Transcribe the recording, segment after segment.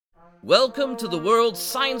Welcome to the world's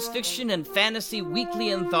science fiction and fantasy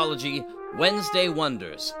weekly anthology, Wednesday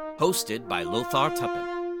Wonders, hosted by Lothar Tuppen.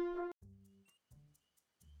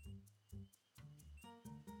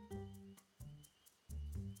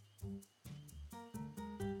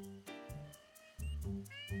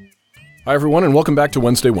 Hi everyone, and welcome back to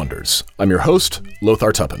Wednesday Wonders. I'm your host,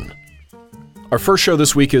 Lothar Tuppen. Our first show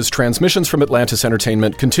this week is Transmissions from Atlantis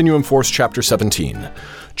Entertainment, Continuum Force Chapter 17,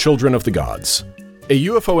 Children of the Gods. A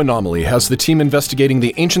UFO anomaly has the team investigating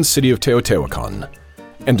the ancient city of Teotihuacan,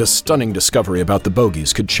 and a stunning discovery about the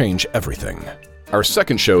bogies could change everything. Our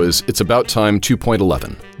second show is It's About Time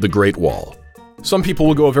 2.11, The Great Wall. Some people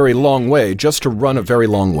will go a very long way just to run a very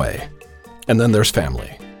long way. And then there's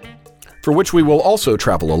family, for which we will also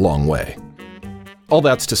travel a long way. All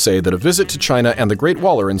that's to say that a visit to China and the Great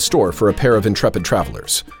Wall are in store for a pair of intrepid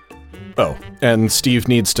travelers. Oh, and Steve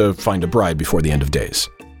needs to find a bride before the end of days.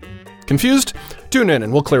 Confused? Tune in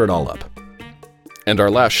and we'll clear it all up. And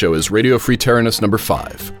our last show is Radio Free Tyrannus number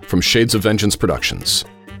 5, from Shades of Vengeance Productions.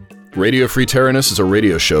 Radio Free Tyrannus is a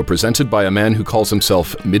radio show presented by a man who calls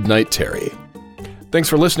himself Midnight Terry. Thanks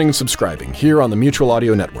for listening and subscribing here on the Mutual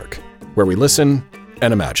Audio Network, where we listen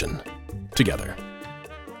and imagine together.